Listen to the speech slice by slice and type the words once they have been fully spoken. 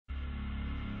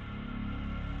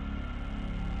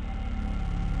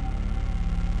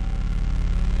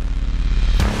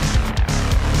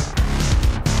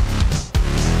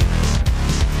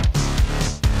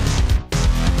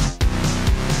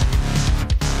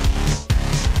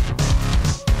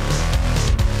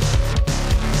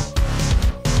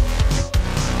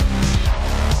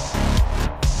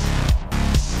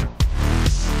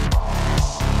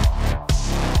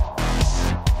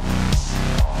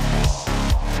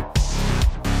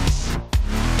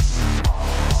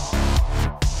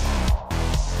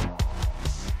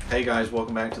Hey guys,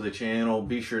 welcome back to the channel.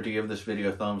 Be sure to give this video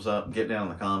a thumbs up. Get down in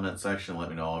the comment section. Let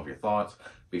me know all of your thoughts.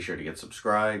 Be sure to get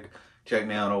subscribed. Check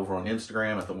me out over on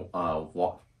Instagram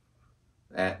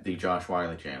at the Josh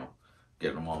Wiley channel.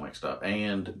 Getting them all mixed up.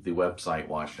 And the website,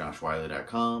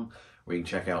 watchjoshwiley.com, where you can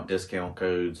check out discount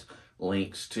codes,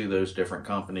 links to those different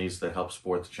companies that help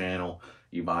support the channel.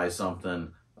 You buy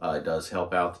something, it does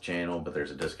help out the channel, but there's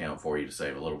a discount for you to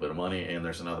save a little bit of money, and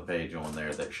there's another page on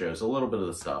there that shows a little bit of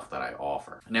the stuff that I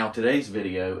offer. Now, today's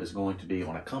video is going to be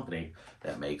on a company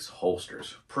that makes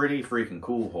holsters. Pretty freaking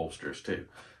cool holsters, too.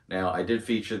 Now, I did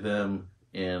feature them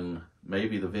in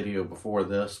maybe the video before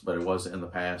this, but it was in the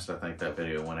past. I think that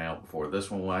video went out before this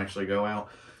one will actually go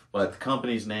out. But the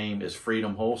company's name is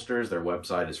Freedom Holsters. Their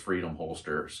website is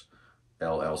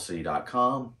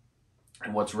freedomholstersllc.com.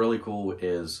 And what's really cool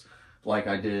is, like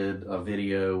I did a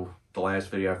video, the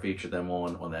last video I featured them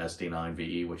on the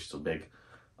SD9VE, which is a big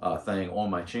thing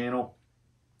on my channel.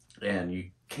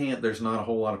 And there's not a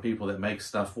whole lot of people that make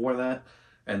stuff for that.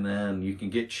 And then you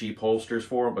can get cheap holsters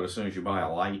for it, but as soon as you buy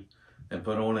a light and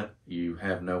put on it, you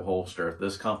have no holster.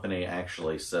 This company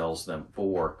actually sells them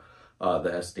for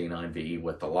the SD9VE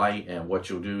with the light. And what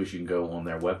you'll do is you can go on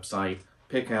their website,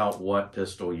 pick out what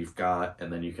pistol you've got,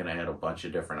 and then you can add a bunch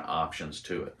of different options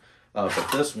to it. But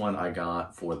this one I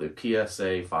got for the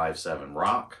PSA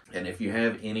Rock. And if you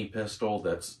have any pistol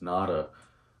that's not a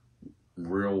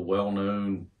real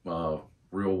well-known,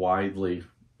 real widely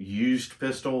used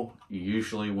pistol,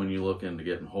 usually when you look into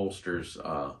getting holsters,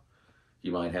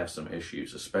 you might have some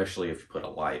issues, especially if you put a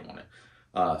light on it.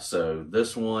 So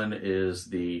this one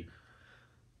is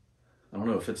I don't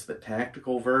know if it's the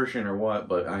tactical version or what,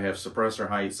 but I have suppressor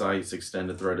height sights,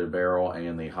 extended threaded barrel,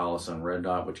 and the Holosun red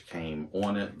dot, which came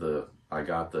on it. I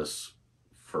got this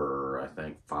for, I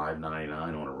think, $5.99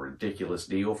 on a ridiculous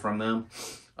deal from them.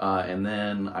 And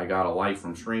then I got a light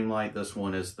from Streamlight. This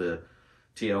one is the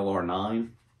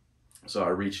TLR9. So I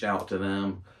reached out to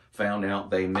them, found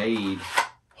out they made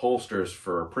holsters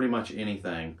for pretty much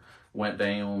anything. Went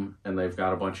down, and they've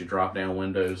got a bunch of drop-down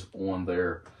windows on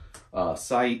their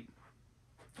site,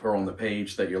 or on the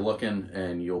page that you're looking,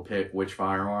 and you'll pick which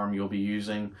firearm you'll be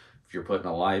using. If you're putting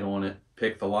a light on it,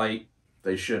 pick the light.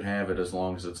 They should have it as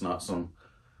long as it's not some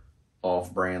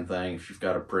off-brand thing. If you've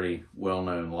got a pretty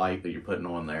well-known light that you're putting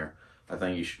on there, I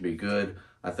think you should be good.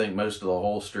 I think most of the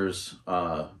holsters,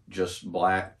 just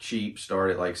black, cheap,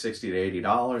 start at like $60 to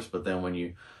 $80, but then when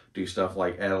you do stuff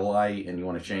like add a light and you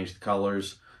want to change the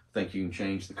colors, I think you can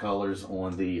change the colors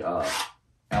on the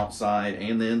outside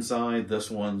and the inside. This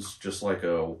one's just like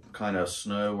a kind of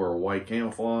snow or white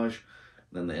camouflage.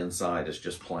 Then the inside is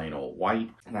just plain old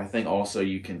white. And I think also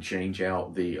you can change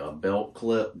out the belt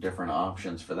clip, different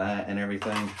options for that and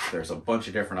everything. There's a bunch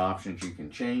of different options you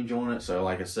can change on it. So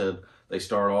like I said, they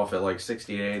start off at like $60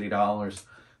 to $80.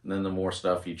 And then the more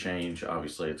stuff you change,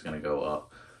 obviously it's going to go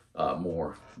up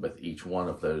more with each one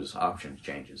of those option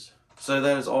changes. So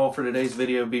that is all for today's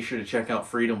video. Be sure to check out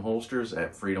Freedom Holsters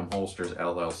at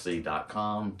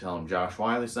freedomholstersllc.com. Tell them Josh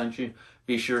Wiley sent you.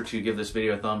 Be sure to give this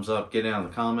video a thumbs up. Get down in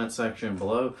the comment section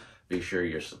below. Be sure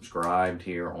you're subscribed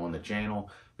here on the channel.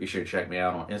 Be sure to check me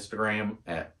out on Instagram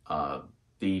at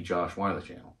the Josh Wiley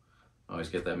channel. I always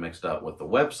get that mixed up with the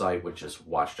website, which is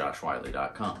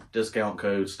watchjoshwiley.com. Discount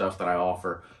codes, stuff that I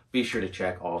offer. Be sure to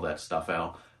check all that stuff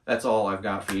out. That's all I've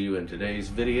got for you in today's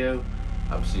video.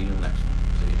 I'll see you in the next one.